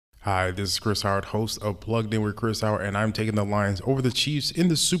Hi, this is Chris Howard, host of Plugged In with Chris Howard, and I'm taking the Lions over the Chiefs in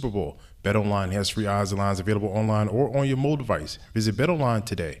the Super Bowl. BetOnline has free odds and lines available online or on your mobile device. Visit BetOnline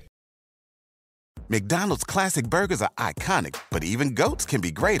today. McDonald's classic burgers are iconic, but even goats can be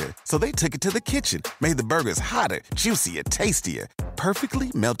greater. So they took it to the kitchen, made the burgers hotter, juicier, tastier.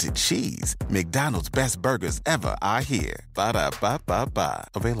 Perfectly melted cheese. McDonald's best burgers ever are here. Ba-da-ba-ba-ba.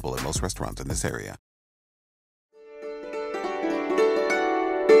 Available at most restaurants in this area.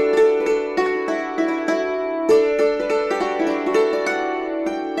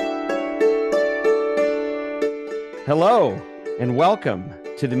 Hello, and welcome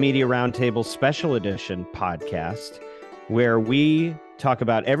to the Media Roundtable Special Edition podcast, where we talk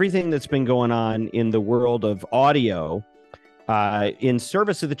about everything that's been going on in the world of audio in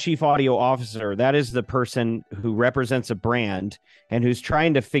service of the chief audio officer. That is the person who represents a brand and who's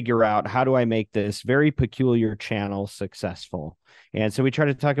trying to figure out, how do I make this very peculiar channel successful? And so we try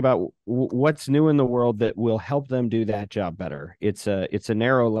to talk about what's new in the world that will help them do that job better. It's a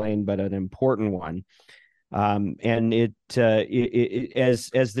narrow lane, but an important one. And as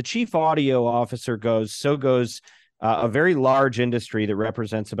the chief audio officer goes, so goes a very large industry that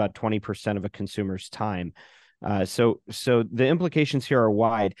represents about 20% of a consumer's time. So the implications here are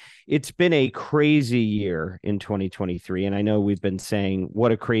wide. It's been a crazy year in 2023, and I know we've been saying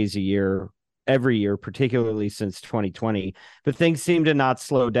what a crazy year every year, particularly since 2020. But things seem to not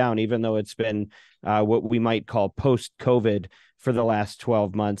slow down, even though it's been what we might call post-COVID for the last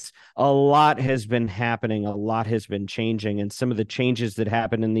 12 months. A lot has been happening. A lot has been changing. And some of the changes that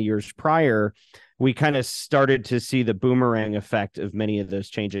happened in the years prior, we kind of started to see the boomerang effect of many of those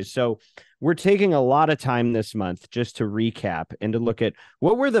changes. So we're taking a lot of time this month just to recap and to look at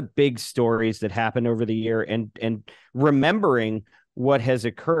what were the big stories that happened over the year, and remembering what has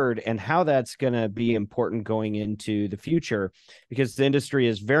occurred and how that's going to be important going into the future, because the industry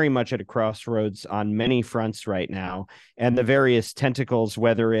is very much at a crossroads on many fronts right now. And the various tentacles,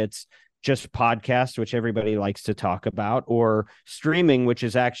 whether it's just podcast, which everybody likes to talk about, or streaming, which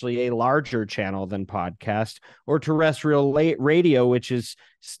is actually a larger channel than podcast, or terrestrial radio, which is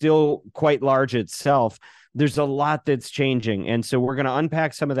still quite large itself. There's a lot that's changing. And so we're going to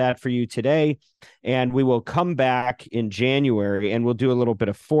unpack some of that for you today. And we will come back in January and we'll do a little bit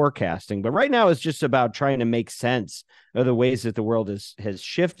of forecasting. But right now it's just about trying to make sense of the ways that the world has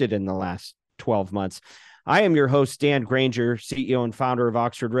shifted in the last 12 months. I am your host, Dan Granger, CEO and founder of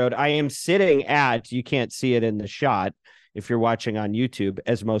Oxford Road. I am sitting at, you can't see it in the shot if you're watching on YouTube,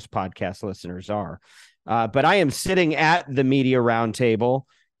 as most podcast listeners are. But I am sitting at the Media Roundtable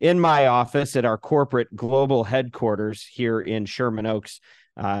in my office at our corporate global headquarters here in Sherman Oaks,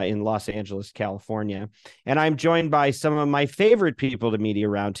 in Los Angeles, California. And I'm joined by some of my favorite people to Media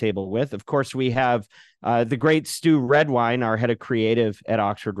Roundtable with. Of course, we have the great Stew Redwine, our head of creative at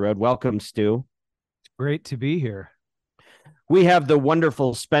Oxford Road. Welcome, Stew. Great to be here. We have the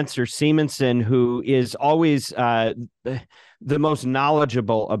wonderful Spencer Semonson, who is always the most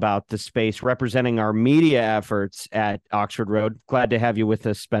knowledgeable about the space, representing our media efforts at Oxford Road. Glad to have you with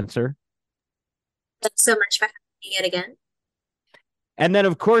us, Spencer. Thanks so much for having me yet again. And then,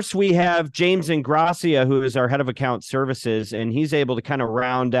 of course, we have James Ingrassia, who is our head of account services, and he's able to kind of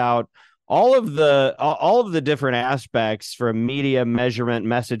round out all of the different aspects from media, measurement,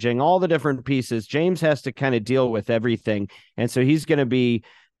 messaging, all the different pieces. James has to kind of deal with everything. And so he's going to be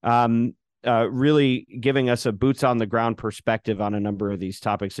really giving us a boots on the ground perspective on a number of these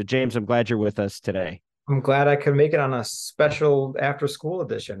topics. So James, I'm glad you're with us today. I'm glad I could make it on a special after school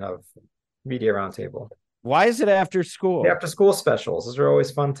edition of Media Roundtable. Why is it after school? The after school specials. Those are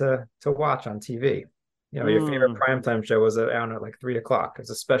always fun to watch on TV. You know, your favorite primetime show was on at like 3:00. It's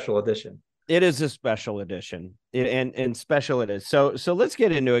a special edition. It is a special edition, and special it is. So let's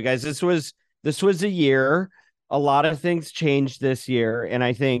get into it, guys. This was a year. A lot of things changed this year, and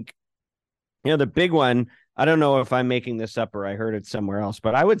I think, the big one. I don't know if I'm making this up or I heard it somewhere else,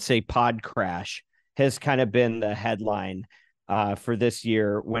 but I would say Podcrash has kind of been the headline for this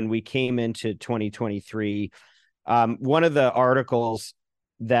year. When we came into 2023, one of the articles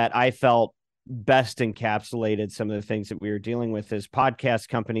that I felt best encapsulated some of the things that we were dealing with is podcast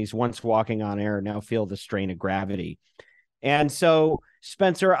companies once walking on air now feel the strain of gravity. And so,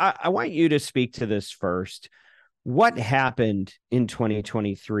 Spencer, I want you to speak to this first. What happened in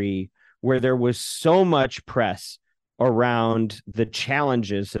 2023 where there was so much press around the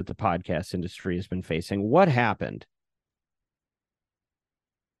challenges that the podcast industry has been facing? What happened?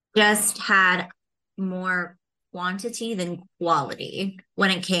 Just had more quantity than quality when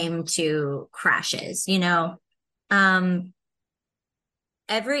it came to crashes.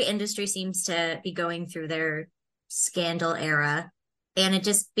 Every industry seems to be going through their scandal era. And it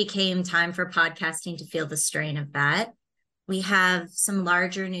just became time for podcasting to feel the strain of that. We have some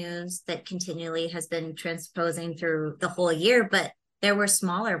larger news that continually has been transposing through the whole year, but there were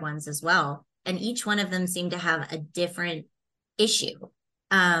smaller ones as well. And each one of them seemed to have a different issue.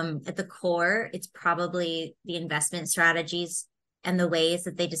 At the core, it's probably the investment strategies and the ways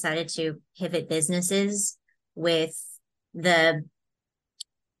that they decided to pivot businesses with the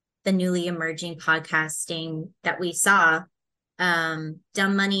newly emerging podcasting that we saw. Dumb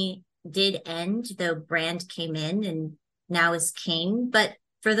Money did end, though Brand came in and now is king. But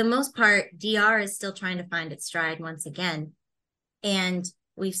for the most part, DR is still trying to find its stride once again. And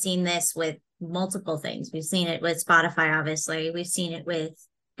we've seen this with multiple things. We've seen it with Spotify, obviously. We've seen it with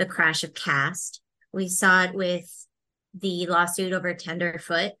the crash of Cast. We saw it with the lawsuit over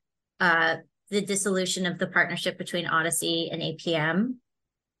Tenderfoot, the dissolution of the partnership between Odyssey and APM.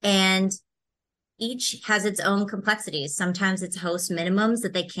 And each has its own complexities. Sometimes it's host minimums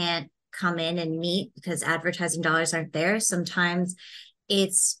that they can't come in and meet because advertising dollars aren't there. Sometimes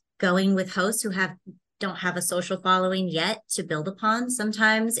it's going with hosts who don't have a social following yet to build upon.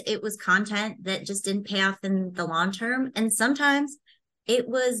 Sometimes it was content that just didn't pay off in the long term. And sometimes it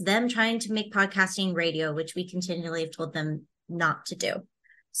was them trying to make podcasting radio, which we continually have told them not to do.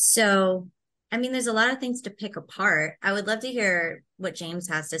 So, I mean, there's a lot of things to pick apart. I would love to hear what James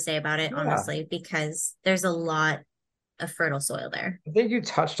has to say about it, honestly, because there's a lot of fertile soil there. I think you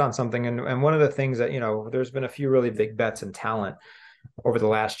touched on something. And one of the things that, there's been a few really big bets in talent over the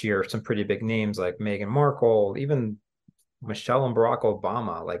last year, some pretty big names like Meghan Markle, even Michelle and Barack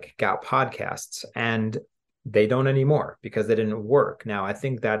Obama, like got podcasts, and they don't anymore because they didn't work. Now, I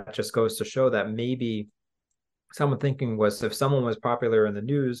think that just goes to show that maybe someone thinking was if someone was popular in the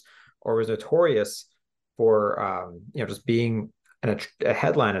news or was notorious for, just being a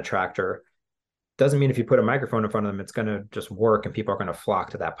headline attractor, doesn't mean if you put a microphone in front of them, it's going to just work and people are going to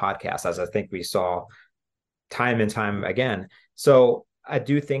flock to that podcast, as I think we saw time and time again. So I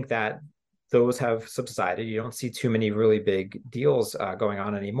do think that those have subsided. You don't see too many really big deals going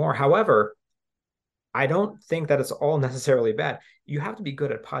on anymore. However, I don't think that it's all necessarily bad. You have to be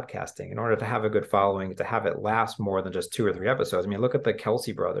good at podcasting in order to have a good following, to have it last more than just 2 or 3 episodes. I mean, look at the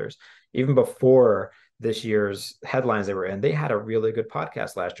Kelsey brothers. Even before this year's headlines they were in, they had a really good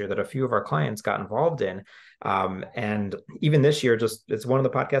podcast last year that a few of our clients got involved in. And even this year, it's one of the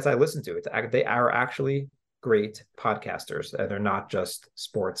podcasts I listen to. They are actually great podcasters. They're not just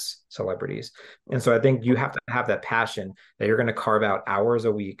sports celebrities. And so I think you have to have that passion that you're going to carve out hours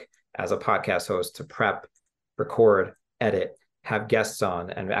a week as a podcast host to prep, record, edit, have guests on,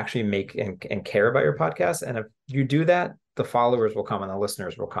 and actually make and care about your podcast. And if you do that, the followers will come and the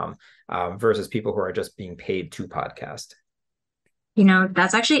listeners will come, versus people who are just being paid to podcast.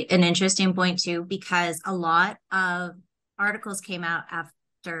 That's actually an interesting point too, because a lot of articles came out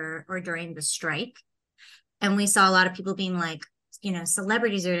after or during the strike. And we saw a lot of people being like,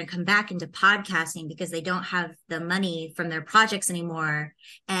 celebrities are going to come back into podcasting because they don't have the money from their projects anymore.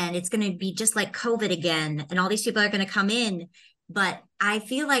 And it's going to be just like COVID again. And all these people are going to come in. But I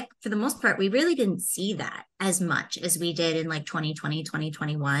feel like for the most part, we really didn't see that as much as we did in like 2020,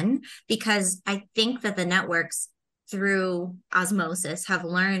 2021, because I think that the networks through osmosis have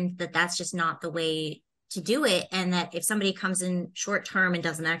learned that that's just not the way to do it. And that if somebody comes in short term and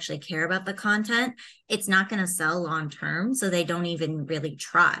doesn't actually care about the content, it's not going to sell long term. So they don't even really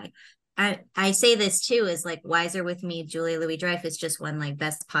try. I say this too, is like Wiser With Me, Julia Louis-Dreyfus just won like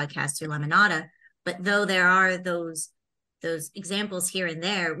best podcast through Lemonada. But though there are those examples here and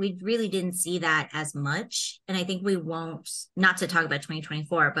there, we really didn't see that as much. And I think we won't, not to talk about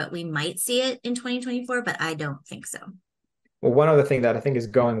 2024, but we might see it in 2024, but I don't think so. Well, one other thing that I think is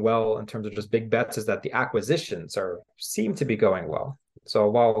going well in terms of just big bets is that the acquisitions seem to be going well. So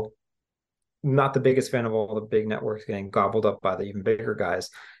while not the biggest fan of all the big networks getting gobbled up by the even bigger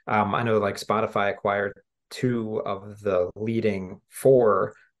guys, I know like Spotify acquired 2 of the leading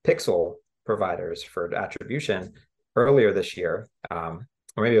 4 pixel providers for attribution earlier this year, or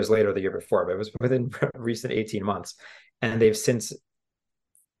maybe it was later the year before, but it was within recent 18 months. And they've since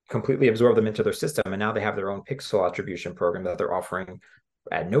completely absorb them into their system. And now they have their own pixel attribution program that they're offering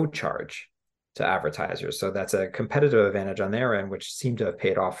at no charge to advertisers. So that's a competitive advantage on their end, which seemed to have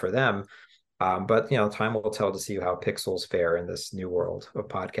paid off for them. But time will tell to see how pixels fare in this new world of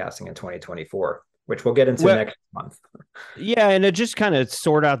podcasting in 2024, which we'll get into next month. Yeah. And to just kind of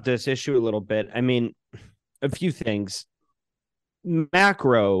sort out this issue a little bit, I mean, a few things.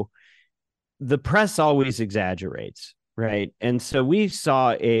 Macro, the press always exaggerates. Right. And so we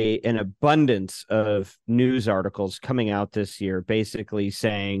saw an abundance of news articles coming out this year, basically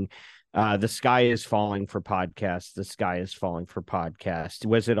saying The sky is falling for podcasts. The sky is falling for podcasts.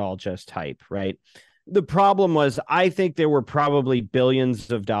 Was it all just hype, right? The problem was, I think there were probably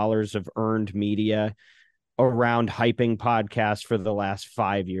billions of dollars of earned media around hyping podcasts for the last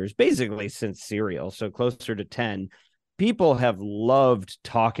 5 years, basically since Serial, so closer to 10. People have loved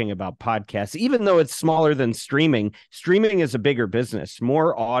talking about podcasts, even though it's smaller than streaming. Streaming is a bigger business.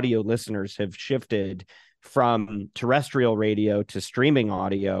 More audio listeners have shifted from terrestrial radio to streaming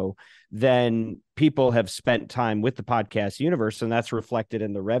audio than people have spent time with the podcast universe. And that's reflected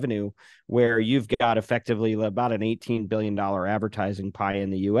in the revenue, where you've got effectively about an $18 billion advertising pie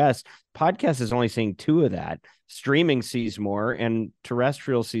in the US. Podcast is only seeing 2 of that. Streaming sees more and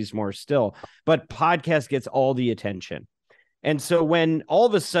terrestrial sees more still, but podcast gets all the attention. And so when all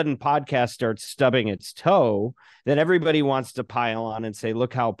of a sudden podcast starts stubbing its toe, then everybody wants to pile on and say,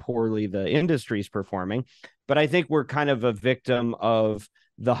 look how poorly the industry is performing. But I think we're kind of a victim of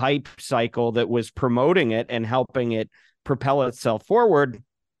the hype cycle that was promoting it and helping it propel itself forward.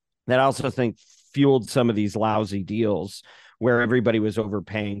 That I also think fueled some of these lousy deals where everybody was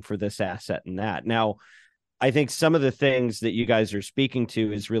overpaying for this asset and that. Now, I think some of the things that you guys are speaking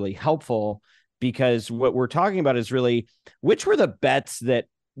to is really helpful, because what we're talking about is really which were the bets that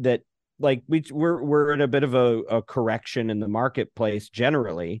like we're in a bit of a correction in the marketplace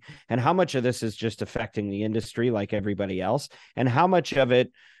generally, and how much of this is just affecting the industry like everybody else, and how much of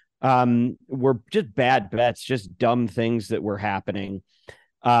it were just bad bets, just dumb things that were happening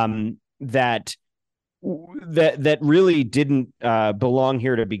that really didn't belong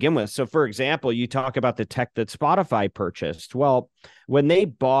here to begin with. So, for example, you talk about the tech that Spotify purchased. Well, when they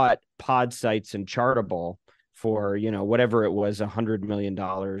bought Podsights and Chartable for, whatever it was, $100 million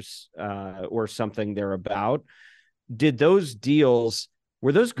or something thereabout, were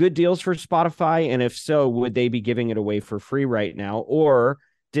those good deals for Spotify? And if so, would they be giving it away for free right now? Or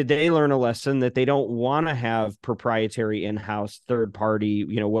did they learn a lesson that they don't want to have proprietary in-house third-party,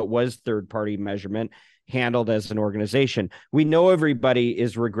 what was third-party measurement handled as an organization? We know everybody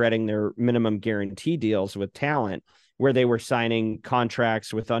is regretting their minimum guarantee deals with talent, where they were signing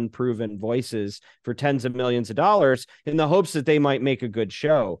contracts with unproven voices for tens of millions of dollars in the hopes that they might make a good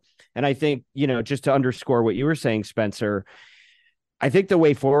show. And I think, just to underscore what you were saying, Spencer, I think the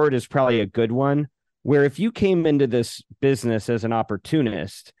way forward is probably a good one, where if you came into this business as an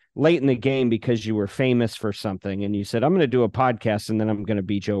opportunist late in the game because you were famous for something and you said, I'm going to do a podcast and then I'm going to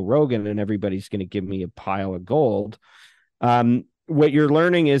be Joe Rogan and everybody's going to give me a pile of gold. What you're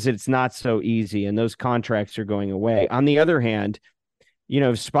learning is it's not so easy, and those contracts are going away. On the other hand,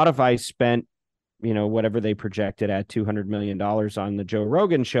 Spotify spent, whatever they projected at $200 million on the Joe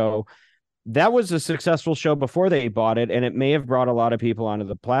Rogan show. That was a successful show before they bought it, and it may have brought a lot of people onto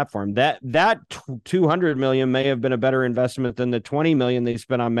the platform. That $200 million may have been a better investment than the $20 million they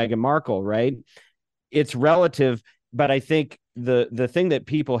spent on Meghan Markle, right? It's relative, but I think the thing that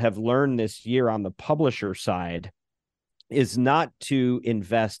people have learned this year on the publisher side is not to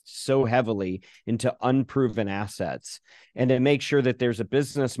invest so heavily into unproven assets, and to make sure that there's a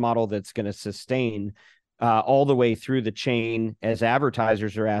business model that's going to sustain all the way through the chain as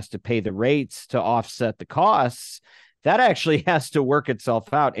advertisers are asked to pay the rates to offset the costs. That actually has to work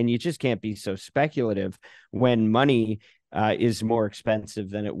itself out. And you just can't be so speculative when money is more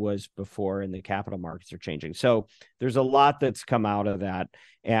expensive than it was before and the capital markets are changing. So there's a lot that's come out of that.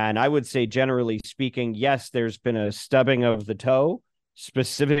 And I would say, generally speaking, yes, there's been a stubbing of the toe,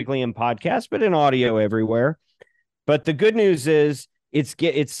 specifically in podcasts, but in audio everywhere. But the good news is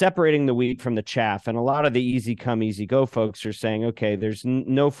it's separating the wheat from the chaff. And a lot of the easy come, easy go folks are saying, okay, there's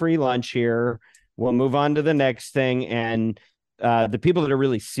no free lunch here. We'll move on to the next thing. And the people that are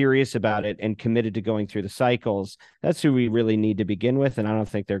really serious about it and committed to going through the cycles, that's who we really need to begin with. And I don't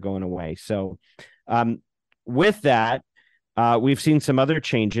think they're going away. So with that, we've seen some other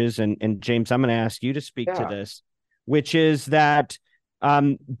changes. And James, I'm going to ask you to speak to this, which is that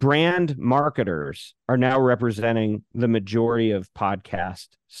brand marketers are now representing the majority of podcast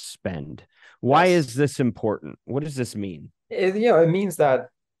spend. Why is this important? What does this mean? It means that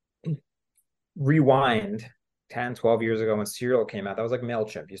rewind 10, 12 years ago when Serial came out, that was like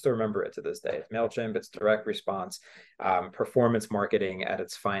MailChimp. You still remember it to this day. It's MailChimp, it's direct response, performance marketing at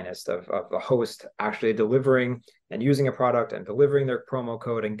its finest, of the host actually delivering and using a product and delivering their promo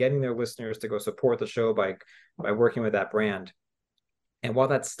code and getting their listeners to go support the show by working with that brand. And while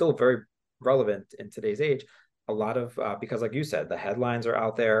that's still very relevant in today's age, a lot of, because like you said, the headlines are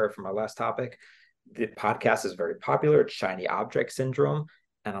out there from our last topic, the podcast is very popular, it's shiny object syndrome.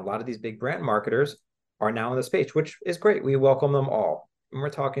 And a lot of these big brand marketers are now in the space, which is great. We welcome them all. And we're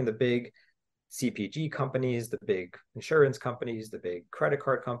talking the big CPG companies, the big insurance companies, the big credit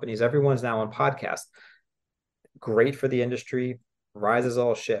card companies, everyone's now on podcast. Great for the industry, rises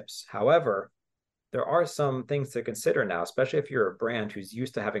all ships. However, there are some things to consider now, especially if you're a brand who's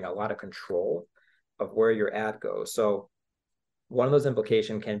used to having a lot of control of where your ad goes. So one of those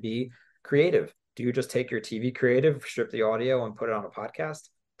implications can be creative. Do you just take your TV creative, strip the audio, and put it on a podcast?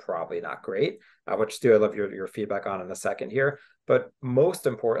 Probably not great. Which, Stu, I'd love your feedback on in a second here. But most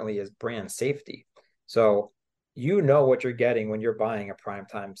importantly is brand safety. So you know what you're getting when you're buying a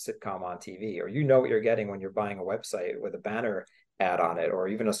primetime sitcom on TV, or you know what you're getting when you're buying a website with a banner ad on it, or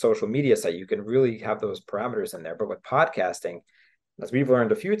even a social media site. You can really have those parameters in there. But with podcasting, as we've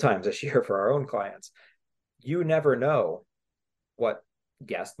learned a few times this year for our own clients, you never know what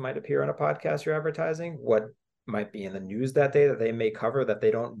guest might appear on a podcast you're advertising, what might be in the news that day that they may cover that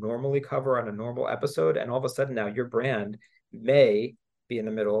they don't normally cover on a normal episode. And all of a sudden now your brand may be in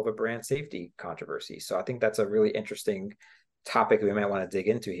the middle of a brand safety controversy. So I think that's a really interesting topic we might want to dig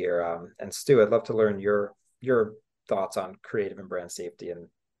into here. And Stu, I'd love to learn your thoughts on creative and brand safety and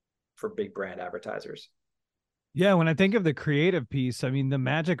for big brand advertisers. Yeah, when I think of the creative piece, I mean, the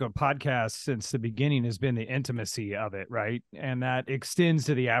magic of podcasts since the beginning has been the intimacy of it, right? And that extends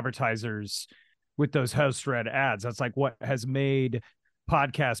to the advertisers with those host-read ads. That's like what has made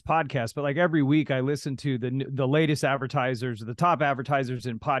podcast. But like every week I listen to the latest advertisers, the top advertisers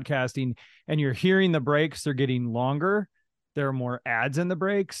in podcasting, and you're hearing the breaks, they're getting longer. There are more ads in the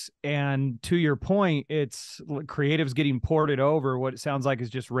breaks. And to your point, it's creatives getting ported over. What it sounds like is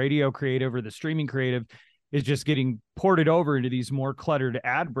just radio creative or the streaming creative is just getting ported over into these more cluttered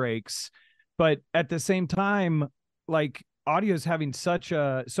ad breaks. But at the same time, like audio is having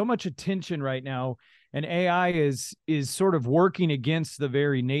so much attention right now, and AI is sort of working against the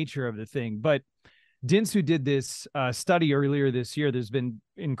very nature of the thing. But Dentsu did this study earlier this year. There's been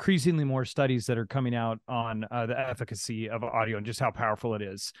increasingly more studies that are coming out on the efficacy of audio and just how powerful it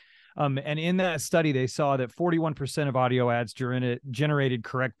is. And in that study, they saw that 41% of audio ads generated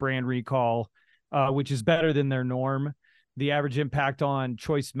correct brand recall, which is better than their norm. The average impact on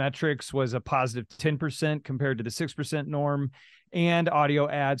choice metrics was a positive 10% compared to the 6% norm. And audio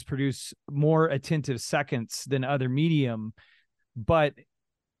ads produce more attentive seconds than other medium. But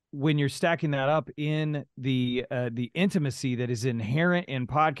when you're stacking that up in the intimacy that is inherent in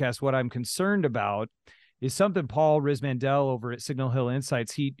podcasts, what I'm concerned about is something Paul Rismandel over at Signal Hill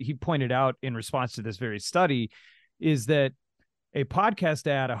Insights, he pointed out in response to this very study, is that a podcast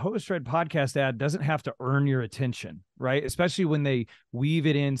ad, a host-read podcast ad, doesn't have to earn your attention, right? Especially when they weave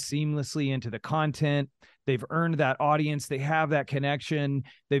it in seamlessly into the content. They've earned that audience. They have that connection.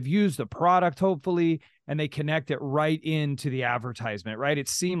 They've used the product, hopefully, and they connect it right into the advertisement, right?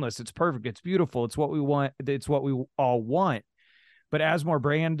 It's seamless. It's perfect. It's beautiful. It's what we want. It's what we all want. But as more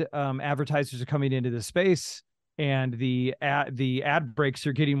brand advertisers are coming into the space and the ad breaks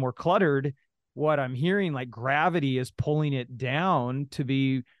are getting more cluttered, what I'm hearing, like gravity is pulling it down to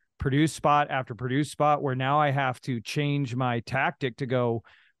be produced spot after produced spot, where now I have to change my tactic to go,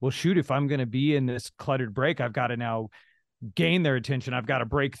 well, shoot, if I'm going to be in this cluttered break, I've got to now gain their attention. I've got to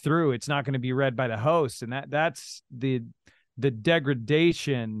break through. It's not going to be read by the host. And that's the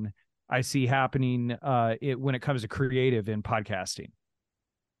degradation I see happening when it comes to creative in podcasting.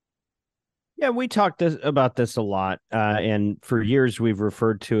 Yeah, we talked about this a lot, and for years we've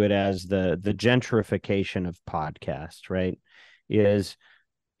referred to it as the gentrification of podcasts, right? There's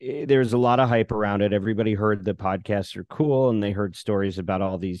a lot of hype around it. Everybody heard that podcasts are cool, and they heard stories about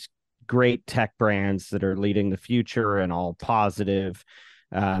all these great tech brands that are leading the future and all positive.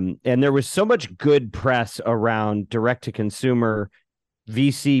 And there was so much good press around direct-to-consumer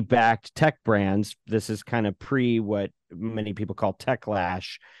VC-backed tech brands. This is kind of pre what many people call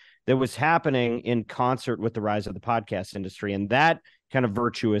techlash, that was happening in concert with the rise of the podcast industry and that kind of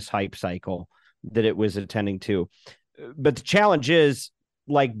virtuous hype cycle that it was attending to. But the challenge is,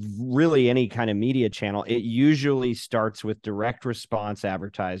 like really any kind of media channel, it usually starts with direct response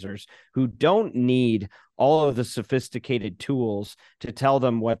advertisers who don't need all of the sophisticated tools to tell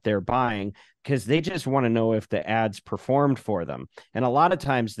them what they're buying, because they just want to know if the ads performed for them. And a lot of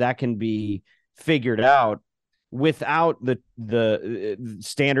times that can be figured out without the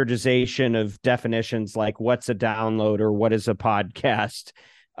standardization of definitions like what's a download or what is a podcast.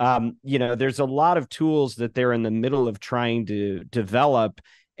 There's a lot of tools that they're in the middle of trying to develop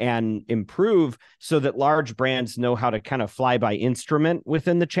and improve so that large brands know how to kind of fly by instrument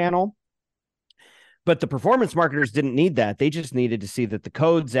within the channel. But the performance marketers didn't need that. They just needed to see that the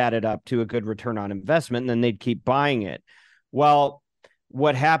codes added up to a good return on investment, and then they'd keep buying it. Well,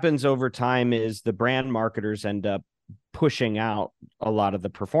 what happens over time is the brand marketers end up pushing out a lot of the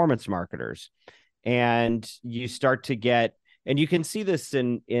performance marketers. And you start to get, and you can see this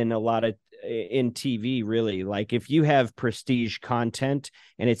in a lot of in TV, really. Like if you have prestige content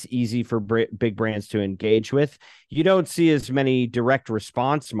and it's easy for big brands to engage with, you don't see as many direct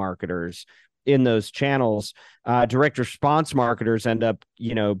response marketers in those channels. Direct response marketers end up,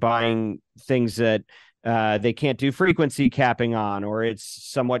 buying things that they can't do frequency capping on, or it's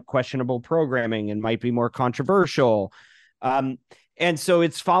somewhat questionable programming and might be more controversial. And so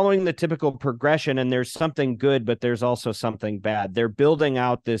it's following the typical progression, and there's something good, but there's also something bad. They're building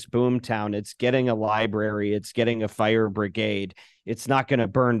out this boom town. It's getting a library. It's getting a fire brigade. It's not going to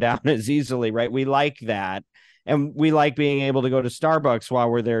burn down as easily, right? We like that. And we like being able to go to Starbucks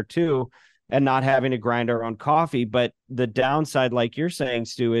while we're there too, and not having to grind our own coffee. But the downside, like you're saying,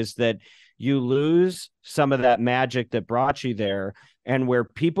 Stu, is that you lose some of that magic that brought you there. And where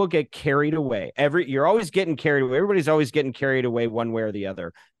people get carried away, you're always getting carried away. Everybody's always getting carried away one way or the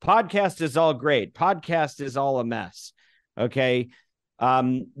other. Podcast is all great. Podcast is all a mess. Okay.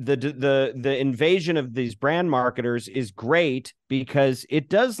 The invasion of these brand marketers is great because it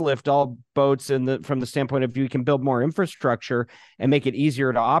does lift all boats from the standpoint of you can build more infrastructure and make it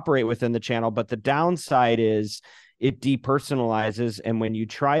easier to operate within the channel. But the downside is it depersonalizes. And when you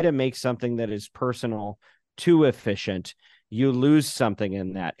try to make something that is personal too efficient, you lose something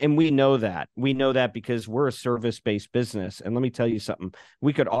in that. And we know that. We know that because we're a service-based business. And let me tell you something.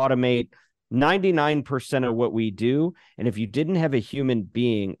 We could automate 99% of what we do. And if you didn't have a human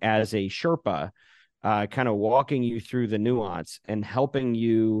being as a Sherpa, kind of walking you through the nuance and helping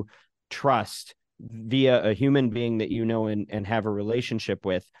you trust via a human being that you know and have a relationship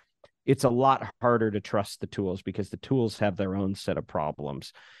with, it's a lot harder to trust the tools because the tools have their own set of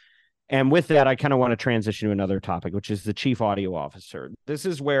problems. And with that, I kind of want to transition to another topic, which is the chief audio officer. This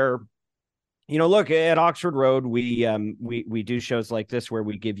is where, look, at Oxford Road, we do shows like this where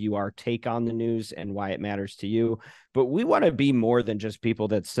we give you our take on the news and why it matters to you. But we want to be more than just people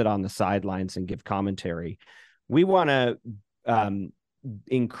that sit on the sidelines and give commentary. We want to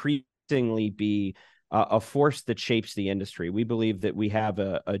increasingly be a force that shapes the industry. We believe that we have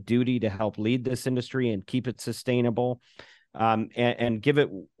a duty to help lead this industry and keep it sustainable. And give it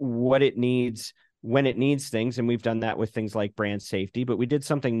what it needs when it needs things. And we've done that with things like brand safety, but we did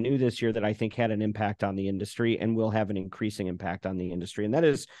something new this year that I think had an impact on the industry and will have an increasing impact on the industry. And that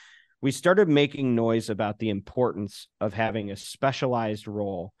is, we started making noise about the importance of having a specialized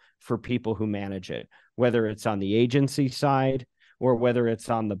role for people who manage it, whether it's on the agency side or whether it's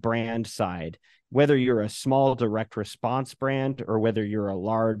on the brand side, whether you're a small direct response brand or whether you're a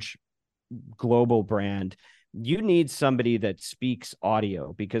large global brand. You need somebody that speaks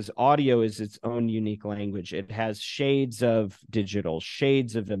audio because audio is its own unique language. It has shades of digital,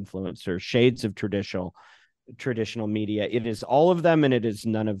 shades of influencer, shades of traditional media. It is all of them and it is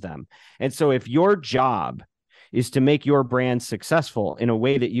none of them. And so if your job is to make your brand successful in a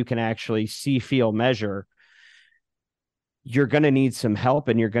way that you can actually see, feel, measure, you're going to need some help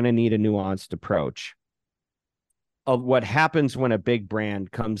and you're going to need a nuanced approach. What happens when a big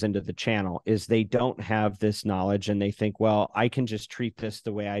brand comes into the channel is they don't have this knowledge and they think, well, I can just treat this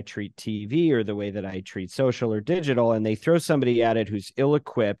the way I treat TV or the way that I treat social or digital. And they throw somebody at it who's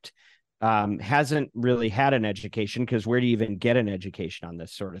ill-equipped, hasn't really had an education, because where do you even get an education on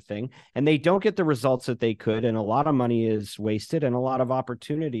this sort of thing? And they don't get the results that they could. And a lot of money is wasted and a lot of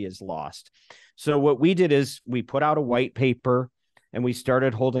opportunity is lost. So what we did is we put out a white paper. And we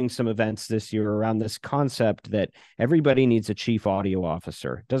started holding some events this year around this concept that everybody needs a chief audio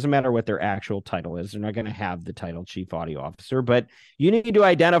officer. It doesn't matter what their actual title is. They're not going to have the title chief audio officer, but you need to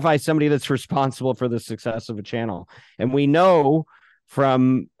identify somebody that's responsible for the success of a channel. And we know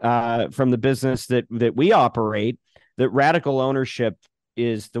from the business that we operate that radical ownership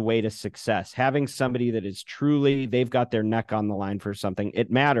is the way to success. Having somebody that is truly, they've got their neck on the line for something,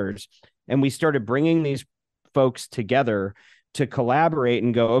 it matters. And we started bringing these folks together to collaborate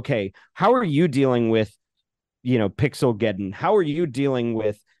and go, okay, how are you dealing with, Pixelgeddon? How are you dealing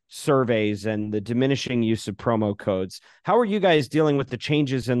with surveys and the diminishing use of promo codes? How are you guys dealing with the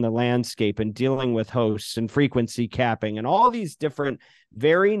changes in the landscape and dealing with hosts and frequency capping and all these different,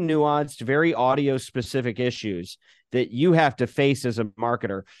 very nuanced, very audio specific issues that you have to face as a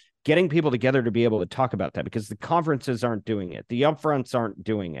marketer? Getting people together to be able to talk about that, because the conferences aren't doing it. The upfronts aren't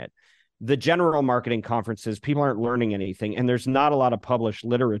doing it. The general marketing conferences, people aren't learning anything, and there's not a lot of published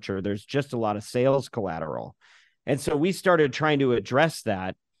literature. There's just a lot of sales collateral. And so we started trying to address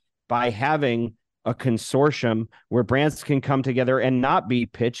that by having a consortium where brands can come together and not be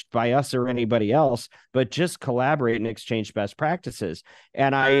pitched by us or anybody else, but just collaborate and exchange best practices.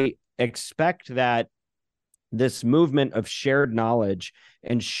 And I expect that this movement of shared knowledge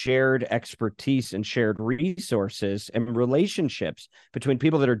and shared expertise and shared resources and relationships between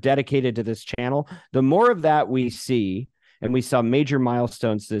people that are dedicated to this channel, the more of that we see, and we saw major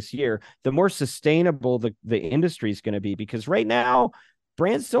milestones this year, the more sustainable the industry is going to be. Because right now,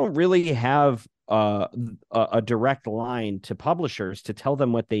 brands don't really have a direct line to publishers to tell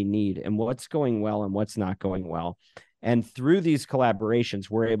them what they need and what's going well and what's not going well. And through these collaborations,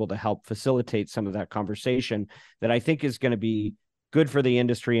 we're able to help facilitate some of that conversation that I think is going to be good for the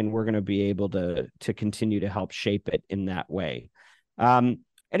industry, and we're going to be able to continue to help shape it in that way.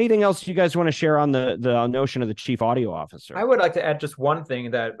 Anything else you guys want to share on the notion of the chief audio officer? I would like to add just one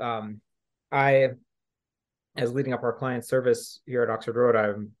thing that I, as leading up our client service here at Oxford Road,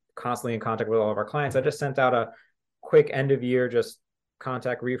 I'm constantly in contact with all of our clients. I just sent out a quick end of year just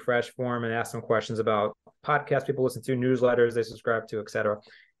contact refresh form and asked some questions about podcasts people listen to, newsletters they subscribe to, etc.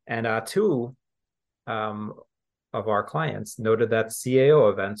 And two of our clients noted that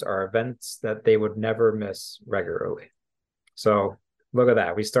CAO events are events that they would never miss regularly. So look at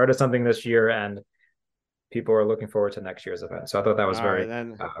that. We started something this year and people are looking forward to next year's event. So I thought that was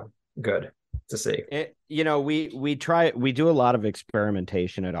very good to see. We do a lot of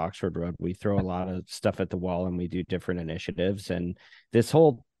experimentation at Oxford Road. We throw a lot of stuff at the wall and we do different initiatives. And this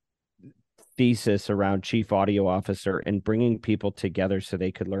whole thesis around chief audio officer and bringing people together so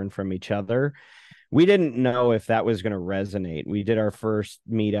they could learn from each other, we didn't know if that was going to resonate. We did our first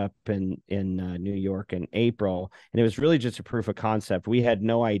meetup in New York in April, and it was really just a proof of concept. We had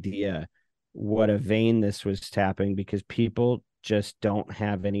no idea what a vein this was tapping because people just don't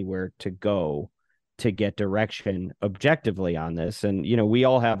have anywhere to go to get direction objectively on this. And, you know, we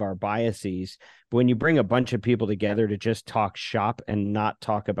all have our biases, but when you bring a bunch of people together to just talk shop and not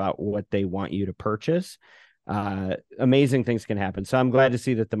talk about what they want you to purchase, amazing things can happen. So I'm glad to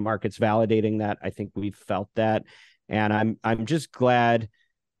see that the market's validating that. I think we've felt that. And I'm just glad,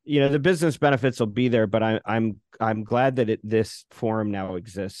 you know, the business benefits will be there, but I'm glad that this forum now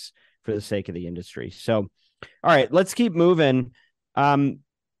exists for the sake of the industry. So, all right, let's keep moving.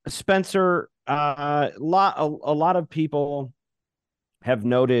 Spencer, a lot of people have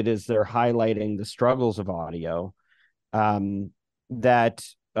noted as they're highlighting the struggles of audio, that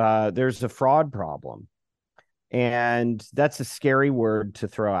there's a fraud problem. And that's a scary word to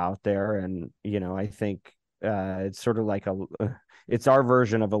throw out there. And, you know, I think it's sort of like it's our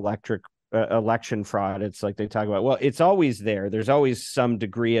version of election fraud. It's like they talk about, well, it's always there. There's always some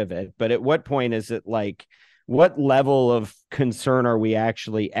degree of it. But at what point is it like, what level of concern are we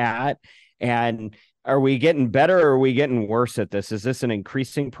actually at? And are we getting better or are we getting worse at this? Is this an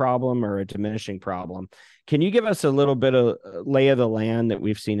increasing problem or a diminishing problem? Can you give us a little bit of lay of the land that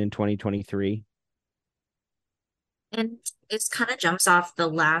we've seen in 2023? And it kind of jumps off the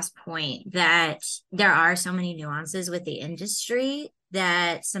last point that there are so many nuances with the industry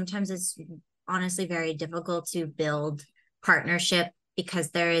that sometimes it's honestly very difficult to build partnership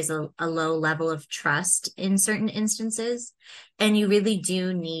because there is a low level of trust in certain instances. And you really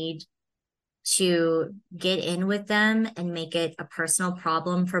do need to get in with them and make it a personal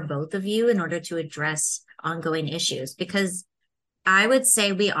problem for both of you in order to address ongoing issues. Because I would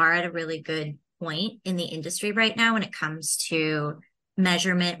say we are at a really good point in the industry right now when it comes to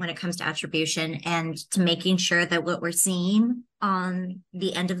measurement, when it comes to attribution, and to making sure that what we're seeing on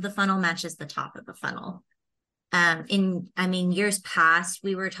the end of the funnel matches the top of the funnel. Years past,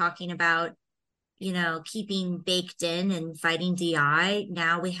 we were talking about, you know, keeping baked in and fighting DI.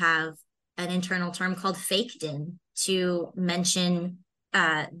 Now we have an internal term called faked in to mention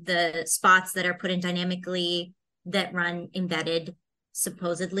the spots that are put in dynamically that run embedded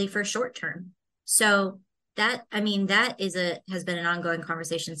supposedly for short term. So that has been an ongoing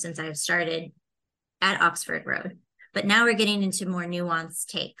conversation since I have started at Oxford Road. But now we're getting into more nuanced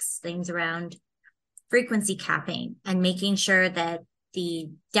takes, things around frequency capping and making sure that the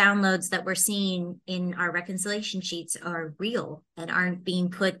downloads that we're seeing in our reconciliation sheets are real and aren't being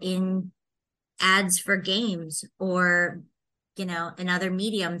put in ads for games or, you know, another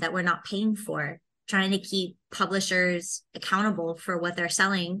medium that we're not paying for, trying to keep publishers accountable for what they're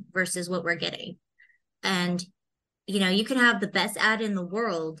selling versus what we're getting. And, you know, you can have the best ad in the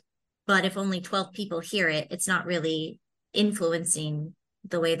world, but if only 12 people hear it, it's not really influencing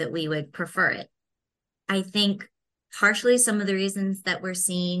the way that we would prefer it. I think partially some of the reasons that we're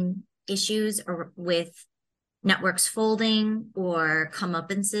seeing issues with networks folding or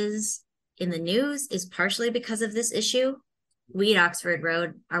comeuppances in the news is partially because of this issue. We at Oxford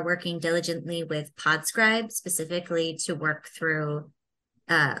Road are working diligently with Podscribe specifically to work through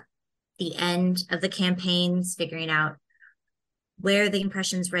the end of the campaigns, figuring out where the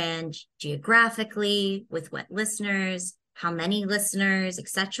impressions ran geographically, with what listeners, how many listeners,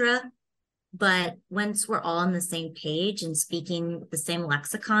 etc. But once we're all on the same page and speaking the same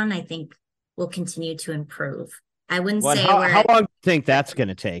lexicon, I think we'll continue to improve. I wouldn't say how long do you think that's going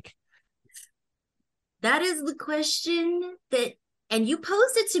to take? That is the question that, and you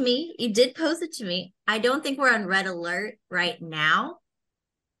posed it to me. You did pose it to me. I don't think we're on red alert right now.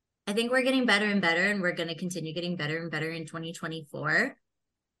 I think we're getting better and better, and we're going to continue getting better and better in 2024.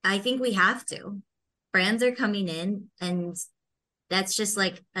 I think we have to. Brands are coming in, and that's just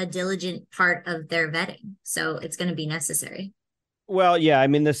like a diligent part of their vetting. So it's going to be necessary. Well, yeah, I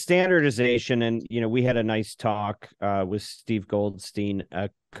mean, the standardization, and, we had a nice talk with Steve Goldstein a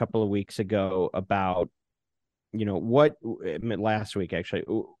couple of weeks ago about, last week, actually,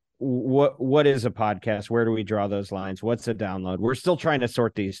 what is a podcast? Where do we draw those lines? What's a download? We're still trying to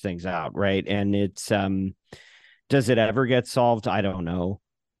sort these things out, right? And it's, does it ever get solved? I don't know.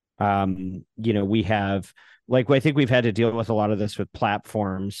 We have, I think we've had to deal with a lot of this with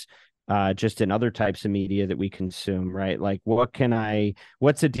platforms, just in other types of media that we consume, right? Like, what's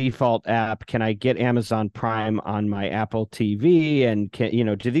a default app? Can I get Amazon Prime on my Apple TV? And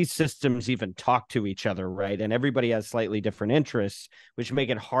do these systems even talk to each other, right? And everybody has slightly different interests, which make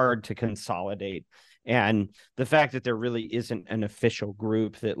it hard to consolidate. And the fact that there really isn't an official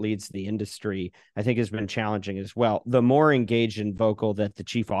group that leads the industry, I think, has been challenging as well. The more engaged and vocal that the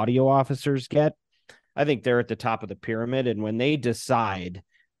chief audio officers get, I think they're at the top of the pyramid. And when they decide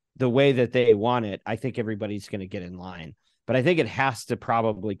the way that they want it, I think everybody's going to get in line. But I think it has to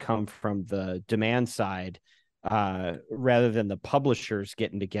probably come from the demand side, rather than the publishers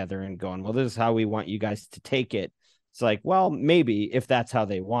getting together and going, well, this is how we want you guys to take it. It's like, well, maybe if that's how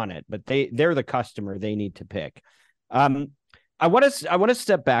they want it, but they're the customer, they need to pick. I want to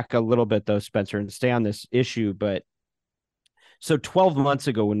step back a little bit though, Spencer, and stay on this issue. But so 12 months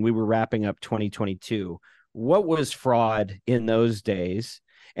ago, when we were wrapping up 2022, what was fraud in those days?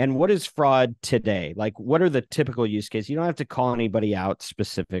 And what is fraud today? Like, what are the typical use cases? You don't have to call anybody out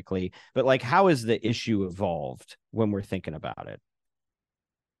specifically, but like, how has the issue evolved when we're thinking about it?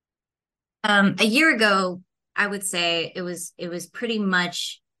 A year ago, I would say it was pretty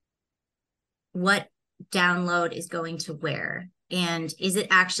much what download is going to where, and is it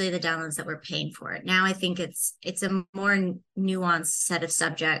actually the downloads that we're paying for it? Now I think it's a more nuanced set of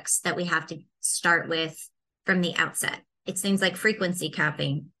subjects that we have to start with from the outset. It's things like frequency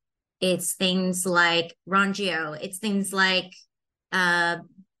capping. It's things like Rangio. It's things like high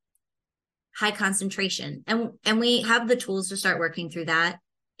concentration. And we have the tools to start working through that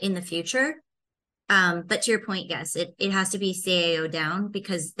in the future. But to your point, yes, it has to be CAO down,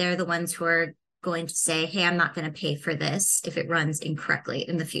 because they're the ones who are going to say, hey, I'm not going to pay for this if it runs incorrectly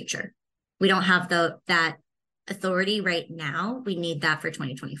in the future. We don't have that authority right now. We need that for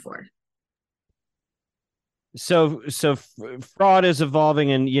 2024. So fraud is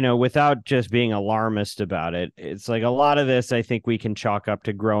evolving, and, without just being alarmist about it, it's like a lot of this, I think we can chalk up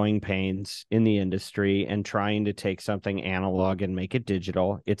to growing pains in the industry and trying to take something analog and make it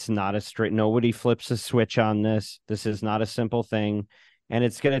digital. It's not a straight, nobody flips a switch on this. This is not a simple thing. And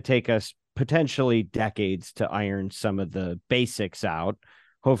it's going to take us potentially decades to iron some of the basics out.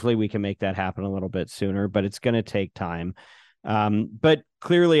 Hopefully we can make that happen a little bit sooner, but it's going to take time. But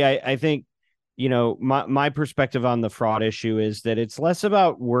clearly, I think, my perspective on the fraud issue is that it's less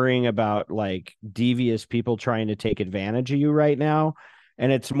about worrying about like devious people trying to take advantage of you right now.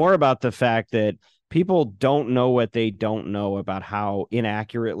 And it's more about the fact that people don't know what they don't know about how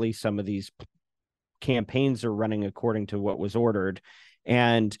inaccurately some of these campaigns are running according to what was ordered.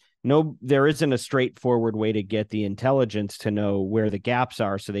 And no, there isn't a straightforward way to get the intelligence to know where the gaps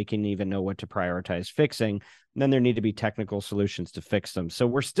are so they can even know what to prioritize fixing. And then there need to be technical solutions to fix them. So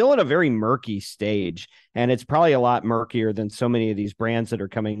we're still at a very murky stage, and it's probably a lot murkier than so many of these brands that are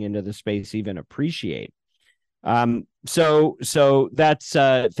coming into the space even appreciate. So that's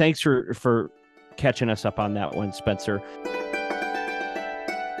thanks for catching us up on that one, Spencer.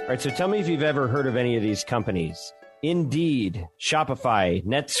 All right, so tell me if you've ever heard of any of these companies. Indeed, Shopify,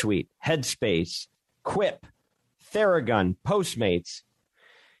 NetSuite, Headspace, Quip, Theragun, Postmates.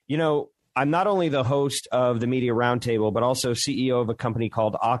 I'm not only the host of the Media Roundtable, but also CEO of a company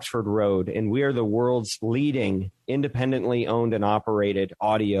called Oxford Road, and we are the world's leading independently owned and operated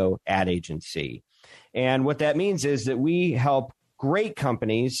audio ad agency. And what that means is that we help great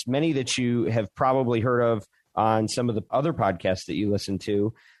companies, many that you have probably heard of on some of the other podcasts that you listen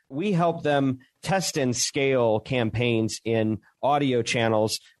to. We help them test and scale campaigns in audio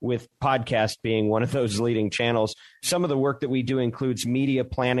channels, with podcast being one of those leading channels. Some of the work that we do includes media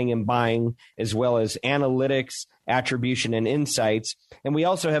planning and buying, as well as analytics, attribution and insights. And we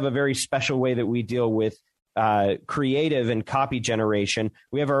also have a very special way that we deal with creative and copy generation.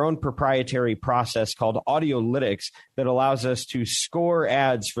 We have our own proprietary process called Audiolytics that allows us to score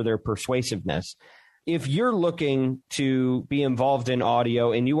ads for their persuasiveness. If you're looking to be involved in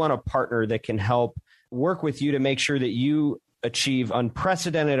audio and you want a partner that can help work with you to make sure that you achieve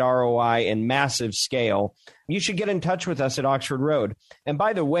unprecedented ROI and massive scale, you should get in touch with us at Oxford Road. And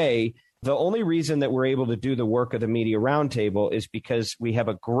by the way, the only reason that we're able to do the work of the Media Roundtable is because we have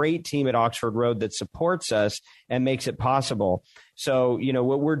a great team at Oxford Road that supports us and makes it possible. So,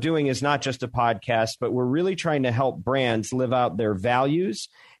 what we're doing is not just a podcast, but we're really trying to help brands live out their values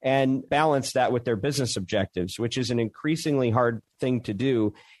and balance that with their business objectives, which is an increasingly hard thing to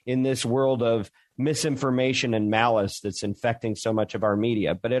do in this world of misinformation and malice that's infecting so much of our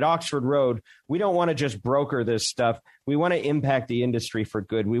media. But at Oxford Road, we don't want to just broker this stuff. We want to impact the industry for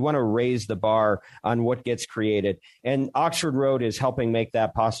good. We want to raise the bar on what gets created. And Oxford Road is helping make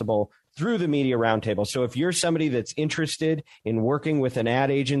that possible through the Media Roundtable. So if you're somebody that's interested in working with an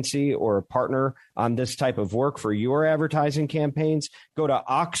ad agency or a partner on this type of work for your advertising campaigns, go to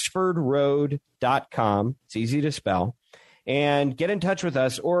oxfordroad.com. It's easy to spell. And get in touch with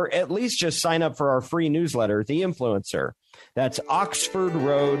us, or at least just sign up for our free newsletter, The Influencer. That's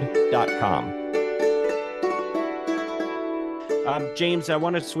oxfordroad.com. James, I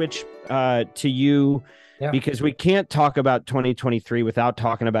want to switch to you because we can't talk about 2023 without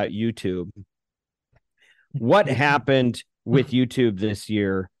talking about YouTube. What happened with YouTube this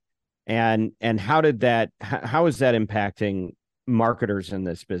year, and how is that impacting marketers in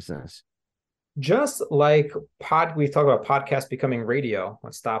this business? Just like we talk about podcasts becoming radio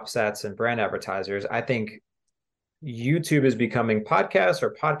on stop sets and brand advertisers, I think YouTube is becoming podcasts,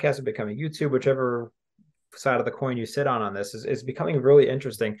 or podcasts are becoming YouTube, whichever side of the coin you sit on this is becoming really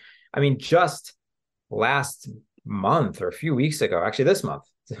interesting. I mean, just last month or a few weeks ago, actually this month,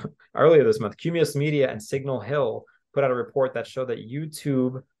 earlier this month, Cumulus Media and Signal Hill put out a report that showed that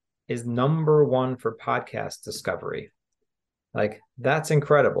YouTube is #1 for podcast discovery. Like, that's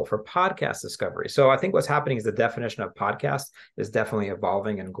incredible for podcast discovery. So I think what's happening is the definition of podcast is definitely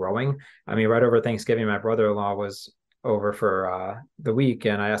evolving and growing. I mean, right over Thanksgiving, my brother-in-law was over for the week,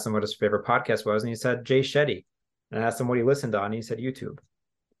 and I asked him what his favorite podcast was, and he said Jay Shetty. And I asked him what he listened on, and he said YouTube.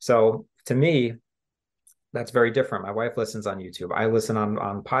 So to me, that's very different. My wife listens on YouTube. I listen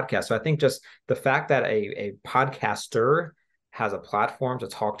on podcasts. So I think just the fact that a podcaster has a platform to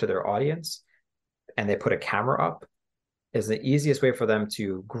talk to their audience and they put a camera up is the easiest way for them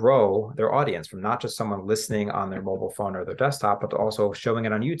to grow their audience, from not just someone listening on their mobile phone or their desktop, but also showing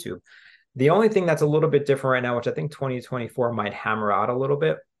it on YouTube. The only thing that's a little bit different right now, which I think 2024 might hammer out a little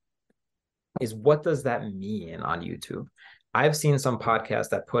bit, is what does that mean on YouTube? I've seen some podcasts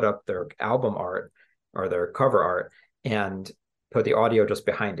that put up their album art or their cover art and put the audio just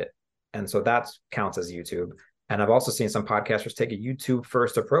behind it. And so that counts as YouTube. And I've also seen some podcasters take a YouTube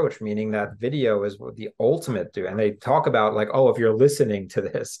first approach, meaning that video is the ultimate do. And they talk about like, oh, if you're listening to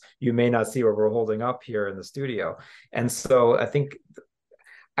this, you may not see what we're holding up here in the studio. And so I think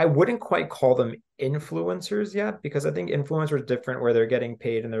I wouldn't quite call them influencers yet, because I think influencers are different, where they're getting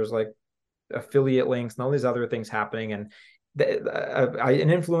paid and there's like affiliate links and all these other things happening. And an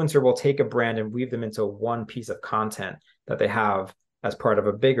influencer will take a brand and weave them into one piece of content that they have as part of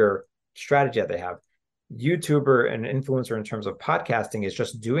a bigger strategy that they have. YouTuber and influencer in terms of podcasting is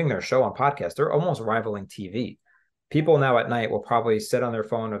just doing their show on podcast. They're almost rivaling TV. People now at night will probably sit on their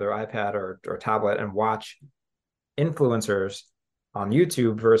phone or their iPad or tablet and watch influencers on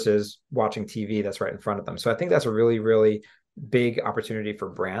YouTube versus watching TV that's right in front of them. So I think that's a really, really big opportunity for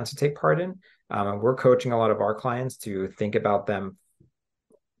brands to take part in. And we're coaching a lot of our clients to think about them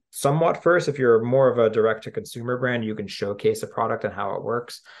somewhat first. If you're more of a direct to consumer brand, you can showcase a product and how it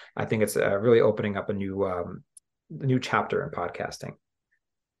works. I think it's really opening up a new chapter in podcasting.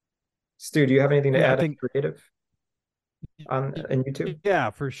 Stu, do you have anything to add on creative in YouTube?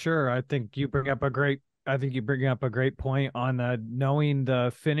 Yeah, for sure. I think you bring up a great point on knowing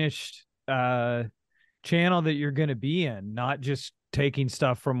the finished channel that you're going to be in, not just taking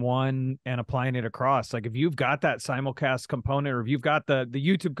stuff from one and applying it across. Like if you've got that simulcast component, or if you've got the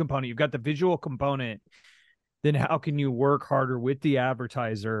YouTube component, you've got the visual component, then how can you work harder with the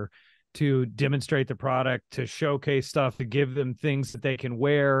advertiser to demonstrate the product, to showcase stuff, to give them things that they can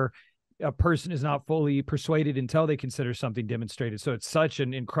wear? A person is not fully persuaded until they consider something demonstrated. So it's such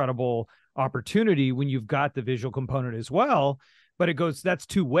an incredible opportunity when you've got the visual component as well, but that's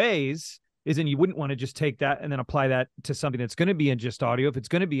two ways. You wouldn't want to just take that and then apply that to something that's going to be in just audio. If it's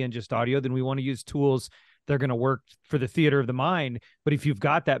going to be in just audio, then we want to use tools they're going to work for the theater of the mind. But if you've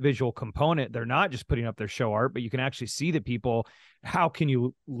got that visual component, they're not just putting up their show art, but you can actually see the people. How can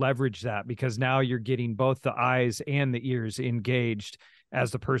you leverage that? Because now you're getting both the eyes and the ears engaged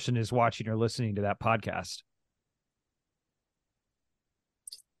as the person is watching or listening to that podcast.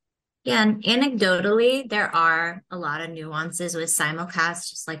 Yeah, and anecdotally, there are a lot of nuances with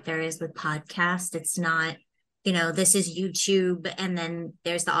simulcast, just like there is with podcast. It's not, this is YouTube, and then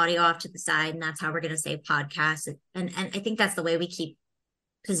there's the audio off to the side, and that's how we're going to say podcast. And I think that's the way we keep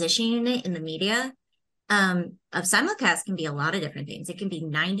positioning it in the media. Of simulcast can be a lot of different things. It can be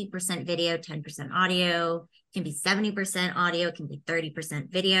 90% video, 10% audio. It can be 70% audio. It can be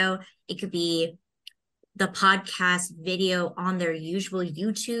 30% video. It could be the podcast video on their usual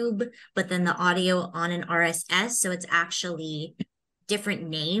YouTube, but then the audio on an RSS. So it's actually different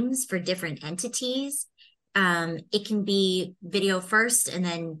names for different entities. It can be video first and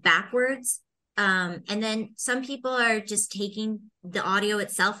then backwards. And then some people are just taking the audio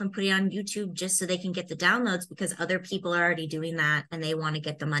itself and putting it on YouTube just so they can get the downloads, because other people are already doing that and they want to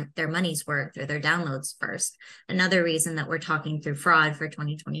get their money's worth or their downloads first. Another reason that we're talking through fraud for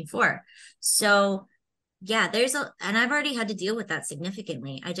 2024. So yeah, and I've already had to deal with that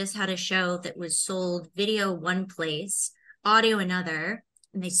significantly. I just had a show that was sold video one place, audio another,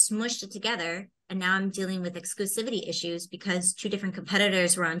 and they smushed it together. And now I'm dealing with exclusivity issues because two different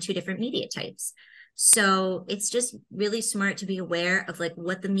competitors were on two different media types. So it's just really smart to be aware of like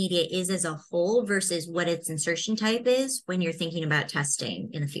what the media is as a whole versus what its insertion type is when you're thinking about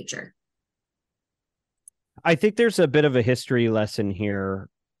testing in the future. I think there's a bit of a history lesson here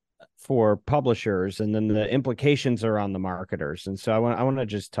for publishers, and then the implications are on the marketers. And so I want to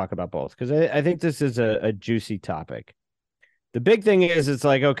just talk about both, because I think this is a juicy topic. The big thing is, it's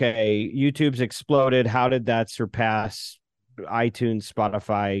like, okay, YouTube's exploded. How did that surpass iTunes,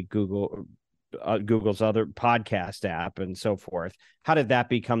 Spotify, Google's other podcast app and so forth? How did that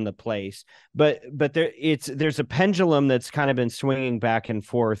become the place? But there's a pendulum that's kind of been swinging back and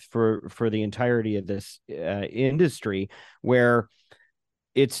forth for the entirety of this industry, where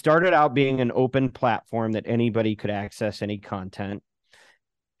it started out being an open platform that anybody could access any content.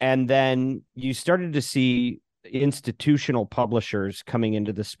 And then you started to see institutional publishers coming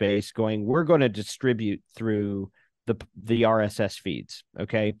into the space going, we're going to distribute through the RSS feeds.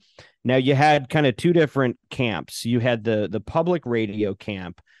 Okay. Now you had kind of two different camps. You had the public radio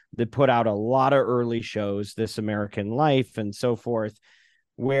camp that put out a lot of early shows, This American Life and so forth,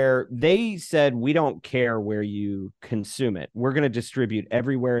 where they said, we don't care where you consume it. We're going to distribute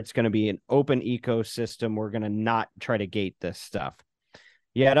everywhere. It's going to be an open ecosystem. We're going to not try to gate this stuff.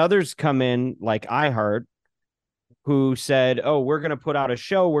 Yet others come in like iHeart, who said, oh, we're going to put out a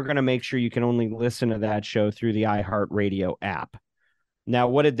show. We're going to make sure you can only listen to that show through the iHeart Radio app. Now,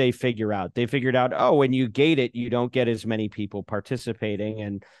 what did they figure out? They figured out, oh, when you gate it, you don't get as many people participating,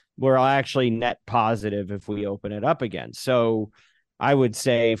 and we're actually net positive if we open it up again. So I would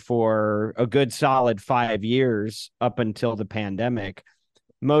say for a good solid 5 years up until the pandemic,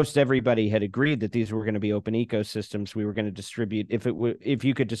 most everybody had agreed that these were going to be open ecosystems. We were going to distribute. If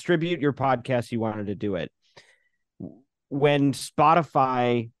you could distribute your podcast, you wanted to do it. When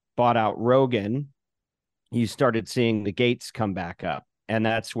Spotify bought out Rogan, you started seeing the gates come back up. And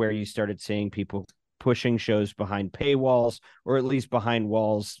that's where you started seeing people pushing shows behind paywalls, or at least behind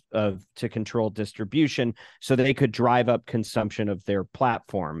walls to control distribution, so they could drive up consumption of their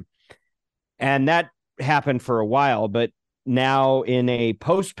platform. And that happened for a while, but now in a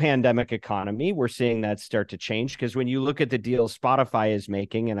post-pandemic economy, we're seeing that start to change, because when you look at the deals Spotify is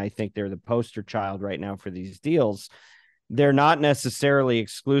making, and I think they're the poster child right now for these deals, they're not necessarily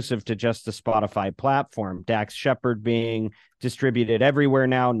exclusive to just the Spotify platform. Dax Shepard being distributed everywhere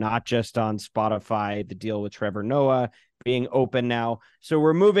now, not just on Spotify, the deal with Trevor Noah being open now. So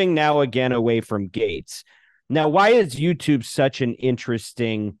we're moving now again away from gates. Now, why is YouTube such an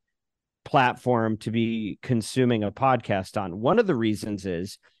interesting platform to be consuming a podcast on? One of the reasons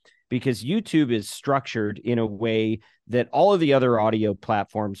is because YouTube is structured in a way that all of the other audio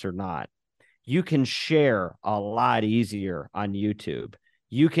platforms are not. You can share a lot easier on YouTube.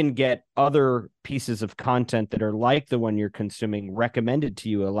 You can get other pieces of content that are like the one you're consuming recommended to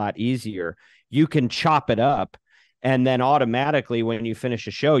you a lot easier. You can chop it up, and then automatically when you finish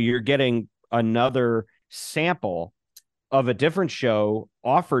a show, you're getting another sample of a different show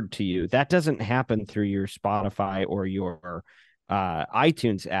offered to you. That doesn't happen through your Spotify or your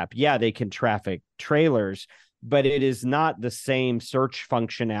iTunes app. Yeah, they can traffic trailers, but it is not the same search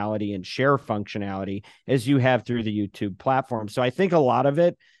functionality and share functionality as you have through the YouTube platform. So I think a lot of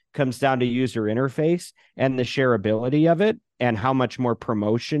it comes down to user interface and the shareability of it. and how much more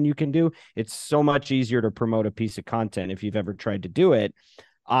promotion you can do. It's so much easier to promote a piece of content if you've ever tried to do it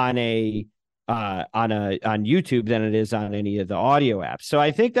on YouTube than it is on any of the audio apps. So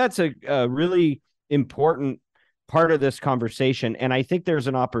I think that's a really important part of this conversation. And I think there's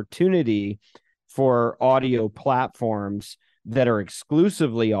an opportunity for audio platforms that are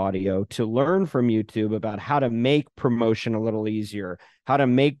exclusively audio to learn from YouTube about how to make promotion a little easier, how to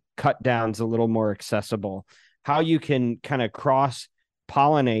make cut downs a little more accessible, how you can kind of cross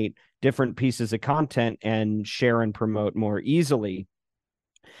pollinate different pieces of content and share and promote more easily.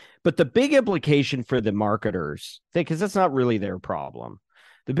 But the big implication for the marketers, because that's not really their problem.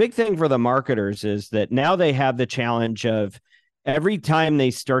 The big thing for the marketers is that now they have the challenge of every time they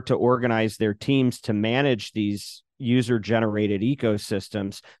start to organize their teams to manage these user-generated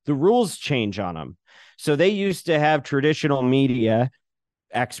ecosystems, the rules change on them. So they used to have traditional media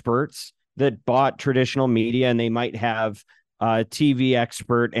experts that bought traditional media, and they might have a TV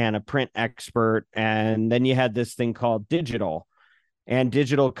expert and a print expert. And then you had this thing called digital. And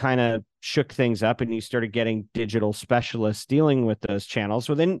digital kind of shook things up, and you started getting digital specialists dealing with those channels.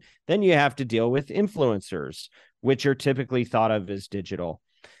 So then you have to deal with influencers, which are typically thought of as digital.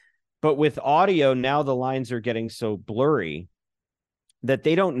 But with audio, now the lines are getting so blurry that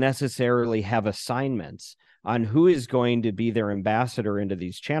they don't necessarily have assignments on who is going to be their ambassador into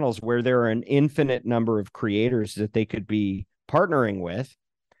these channels, where there are an infinite number of creators that they could be partnering with,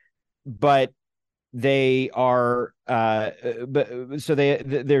 but they are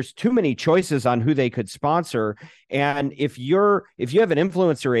there's too many choices on who they could sponsor. And if you have an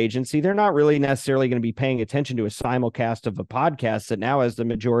influencer agency, they're not really necessarily going to be paying attention to a simulcast of a podcast that now has the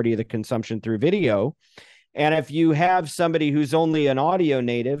majority of the consumption through video. And if you have somebody who's only an audio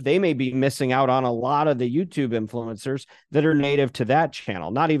native, they may be missing out on a lot of the YouTube influencers that are native to that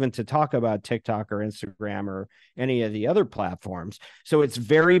channel, not even to talk about TikTok or Instagram or any of the other platforms. So it's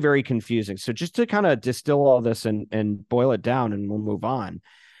very, very confusing. So just to kind of distill all this and boil it down, and we'll move on.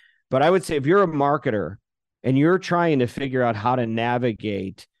 But I would say if you're a marketer and you're trying to figure out how to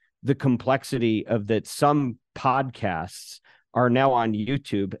navigate the complexity of that some podcasts are now on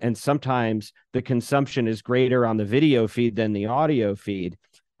YouTube, and sometimes the consumption is greater on the video feed than the audio feed,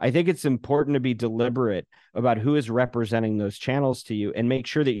 I think it's important to be deliberate about who is representing those channels to you and make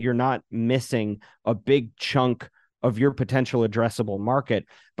sure that you're not missing a big chunk of your potential addressable market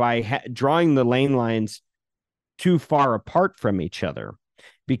by drawing the lane lines too far apart from each other.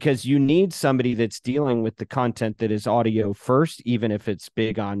 Because you need somebody that's dealing with the content that is audio first, even if it's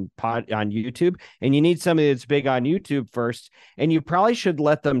big on YouTube, and you need somebody that's big on YouTube first, and you probably should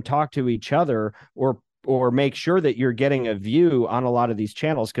let them talk to each other or make sure that you're getting a view on a lot of these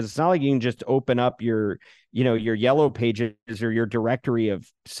channels, because it's not like you can just open up your yellow pages or your directory of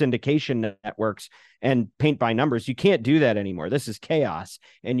syndication networks and paint by numbers. You can't do that anymore. This is chaos,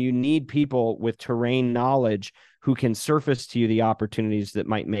 and you need people with terrain knowledge who can surface to you the opportunities that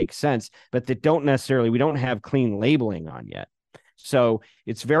might make sense, but that we don't have clean labeling on yet. So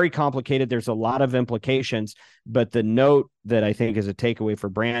it's very complicated. There's a lot of implications, but the note that I think is a takeaway for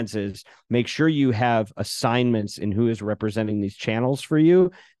brands is make sure you have assignments in who is representing these channels for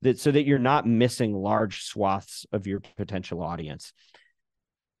you, so that you're not missing large swaths of your potential audience.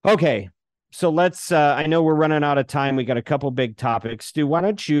 Okay. So let's, I know we're running out of time. We got a couple big topics. Stu, why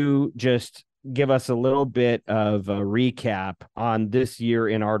don't you just give us a little bit of a recap on this year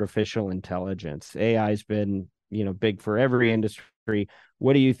in artificial intelligence? AI has been, big for every industry.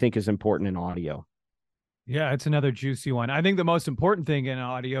 What do you think is important in audio? Yeah, it's another juicy one. I think the most important thing in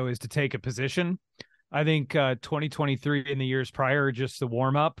audio is to take a position. I think 2023 and the years prior, just the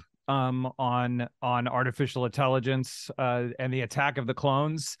warm up on artificial intelligence and the attack of the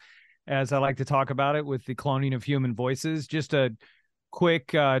clones, as I like to talk about it, with the cloning of human voices. Just a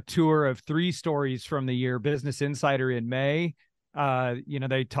quick tour of 3 stories from the year. Business Insider in May,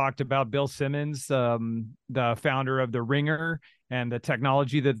 they talked about Bill Simmons, the founder of The Ringer, and the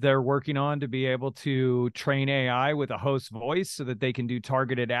technology that they're working on to be able to train AI with a host voice so that they can do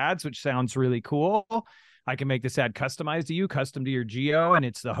targeted ads, which sounds really cool. I can make this ad customized to you, custom to your geo, and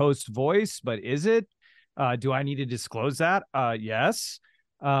it's the host voice, but is it? Do I need to disclose that? Yes.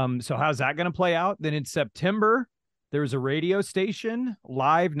 So how's that going to play out? Then in September, there was a radio station,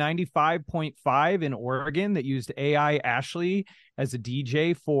 Live 95.5 in Oregon, that used AI Ashley as a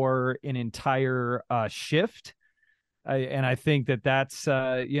DJ for an entire shift. And I think that's,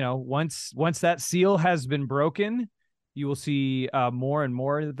 once that seal has been broken, you will see more and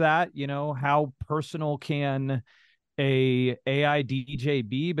more of that. How personal can a AI DJ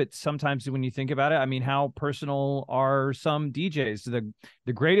be, but sometimes when you think about it, I mean, how personal are some DJs?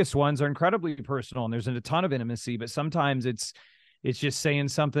 The greatest ones are incredibly personal, and there's a ton of intimacy, but sometimes it's just saying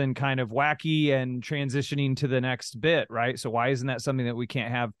something kind of wacky and transitioning to the next bit, right? So why isn't that something that we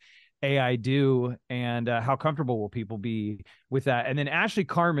can't have AI do? And how comfortable will people be with that? And then Ashley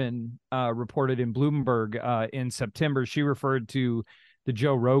Carmen reported in Bloomberg in September, she referred to the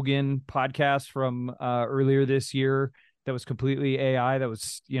Joe Rogan podcast from earlier this year that was completely AI, that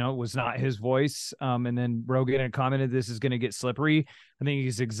was, was not his voice. And then Rogan had commented, this is going to get slippery. I think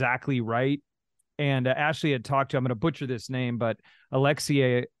he's exactly right. And Ashley had talked to, I'm going to butcher this name, but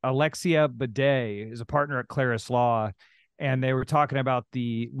Alexia Bidet is a partner at Claris Law. And they were talking about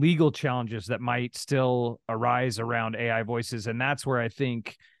the legal challenges that might still arise around AI voices. And that's where I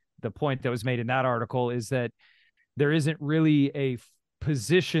think the point that was made in that article is that there isn't really a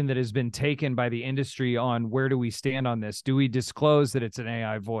position that has been taken by the industry on where do we stand on this? Do we disclose that it's an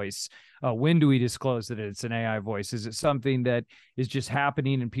AI voice? When do we disclose that it's an AI voice? Is it something that is just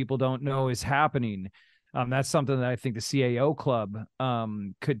happening and people don't know is happening? That's something that I think the CAO club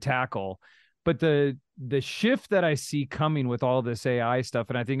could tackle. But the shift that I see coming with all this AI stuff,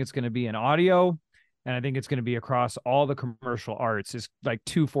 and I think it's going to be in audio, and I think it's going to be across all the commercial arts, is like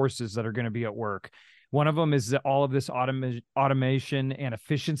two forces that are going to be at work. One of them is that all of this automation and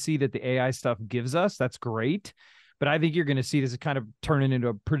efficiency that the AI stuff gives us. That's great. But I think you're going to see this kind of turning into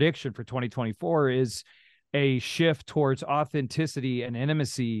a prediction for 2024 is a shift towards authenticity and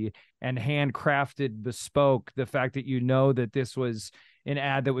intimacy and handcrafted bespoke. The fact that that this was an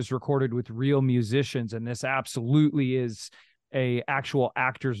ad that was recorded with real musicians, and this absolutely is a actual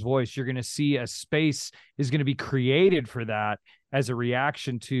actor's voice. You're going to see a space is going to be created for that as a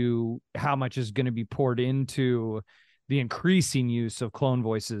reaction to how much is going to be poured into the increasing use of clone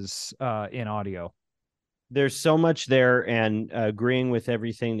voices in audio. There's so much there, and agreeing with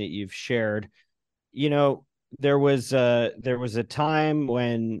everything that you've shared. There was a time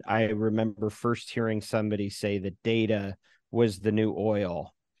when I remember first hearing somebody say that data was the new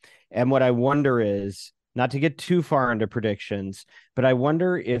oil. And what I wonder is, not to get too far into predictions, but I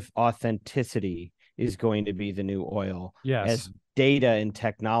wonder if authenticity is going to be the new oil. Yes. As data and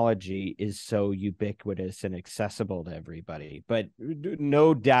technology is so ubiquitous and accessible to everybody. But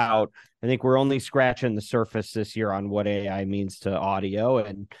no doubt, I think we're only scratching the surface this year on what AI means to audio.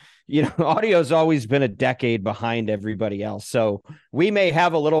 And, audio's always been a decade behind everybody else. So we may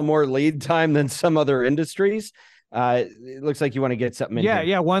have a little more lead time than some other industries. It looks like you want to get something in here.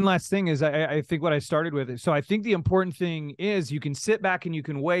 Yeah. One last thing is I think what I started with. So I think the important thing is you can sit back and you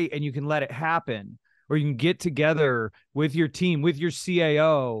can wait and you can let it happen, or you can get together with your team, with your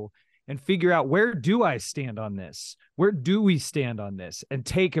CAO, and figure out, where do I stand on this? Where do we stand on this? And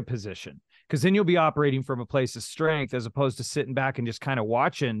take a position, because then you'll be operating from a place of strength as opposed to sitting back and just kind of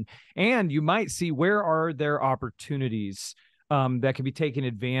watching. And you might see, where are there opportunities that can be taken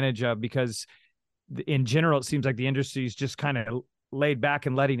advantage of, because in general, it seems like the industry is just kind of laid back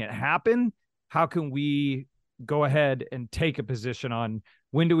and letting it happen. How can we go ahead and take a position on,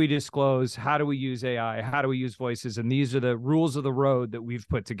 when do we disclose? How do we use AI? How do we use voices? And these are the rules of the road that we've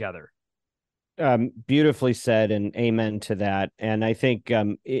put together. Beautifully said, and amen to that. And I think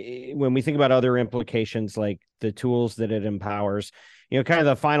when we think about other implications, like the tools that it empowers, kind of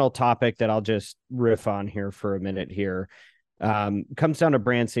the final topic that I'll just riff on here for a minute here, comes down to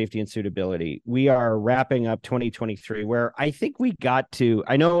brand safety and suitability. We are wrapping up 2023, where I think we got to,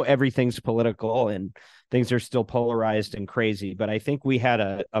 I know everything's political and things are still polarized and crazy, but I think we had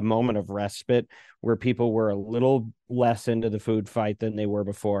a moment of respite where people were a little less into the food fight than they were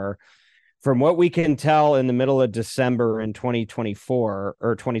before. From what we can tell in the middle of December in 2024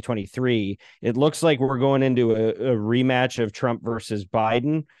 or 2023, it looks like we're going into a rematch of Trump versus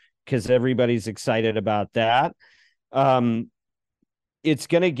Biden, because everybody's excited about that. It's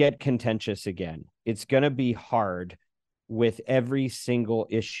going to get contentious again. It's going to be hard with every single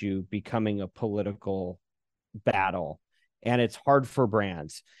issue becoming a political battle, and it's hard for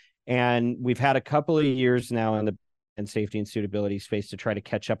brands. And we've had a couple of years now in the and safety and suitability space to try to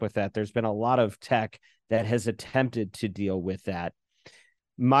catch up with that. There's been a lot of tech that has attempted to deal with that.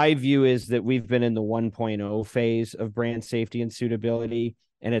 My view is that we've been in the 1.0 phase of brand safety and suitability,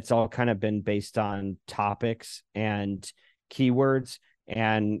 and it's all kind of been based on topics and keywords,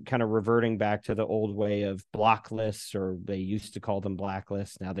 and kind of reverting back to the old way of block lists, or they used to call them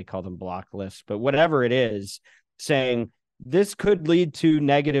blacklists. Now they call them block lists, but whatever it is, saying this could lead to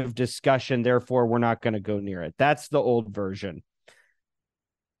negative discussion, therefore we're not going to go near it. That's the old version.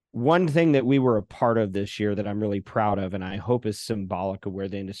 one thing that we were a part of this year that I'm really proud of, and I hope is symbolic of where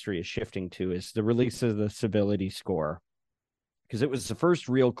the industry is shifting to, is the release of the civility score. Because it was the first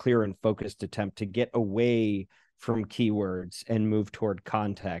real clear and focused attempt to get away from keywords and move toward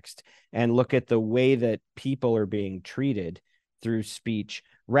context and look at the way that people are being treated through speech,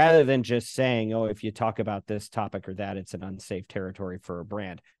 rather than just saying, oh, if you talk about this topic or that, it's an unsafe territory for a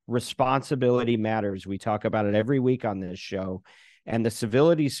brand. Responsibility matters. We talk about it every week on this show. And the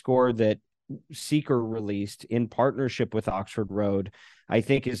civility score that Seeker released in partnership with Oxford Road, I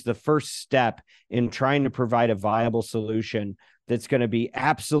think, is the first step in trying to provide a viable solution that's going to be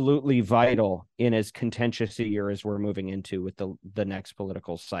absolutely vital in as contentious a year as we're moving into with the next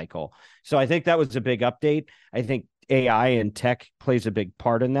political cycle. So I think that was a big update. I think AI and tech plays a big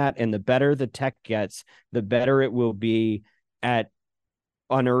part in that. And the better the tech gets, the better it will be at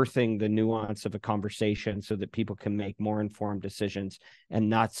unearthing the nuance of a conversation so that people can make more informed decisions and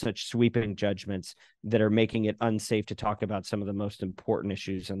not such sweeping judgments that are making it unsafe to talk about some of the most important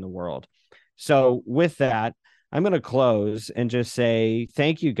issues in the world. So with that, I'm going to close and just say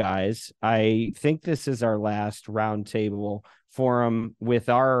thank you, guys. I think this is our last roundtable forum with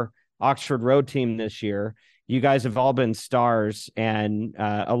our Oxford Road team this year. You guys have all been stars, and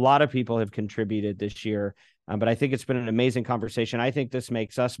a lot of people have contributed this year. But I think it's been an amazing conversation. I think this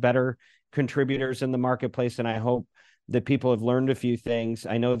makes us better contributors in the marketplace, and I hope that people have learned a few things.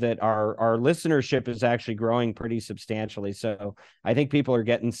 I know that our listenership is actually growing pretty substantially, so I think people are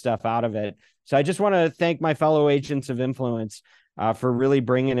getting stuff out of it. So I just want to thank my fellow agents of influence for really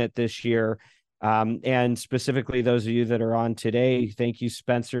bringing it this year. And specifically those of you that are on today. Thank you,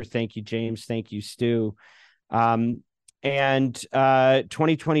 Spencer. Thank you, James. Thank you, Stew. And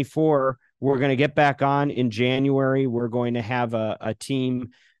 2024, we're going to get back on in January. We're going to have a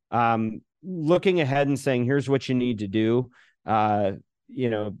team looking ahead and saying, here's what you need to do.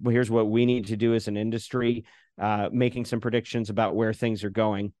 Here's what we need to do as an industry, making some predictions about where things are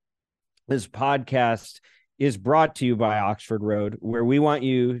going. This podcast is brought to you by Oxford Road, where we want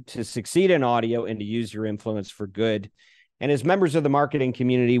you to succeed in audio and to use your influence for good. And as members of the marketing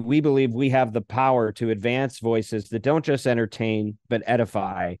community, we believe we have the power to advance voices that don't just entertain, but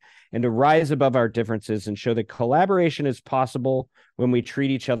edify, and to rise above our differences and show that collaboration is possible when we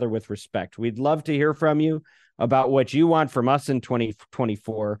treat each other with respect. We'd love to hear from you about what you want from us in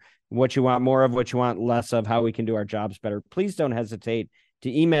 2024, what you want more of, what you want less of, how we can do our jobs better. Please don't hesitate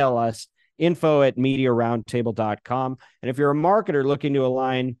to email us, info@mediaroundtable.com. And if you're a marketer looking to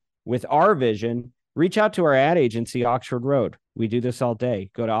align with our vision, reach out to our ad agency, Oxford Road. We do this all day.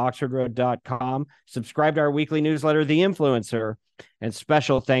 Go to oxfordroad.com, subscribe to our weekly newsletter, The Influencer, and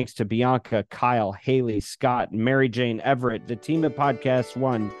special thanks to Bianca, Kyle, Haley, Scott, Mary Jane, Everett, the team at Podcast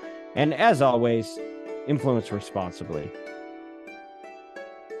One. And as always, influence responsibly.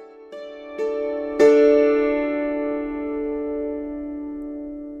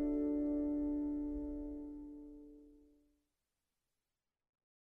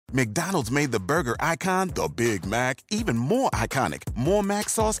 McDonald's made the burger icon, the Big Mac, even more iconic. More Mac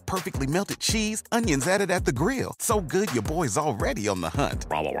sauce, perfectly melted cheese, onions added at the grill. So good your boy's already on the hunt.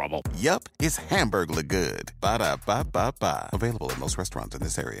 Rubble, rubble. Yup, it's Hamburglar good. Ba-da-ba-ba-ba. Available at most restaurants in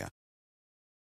this area.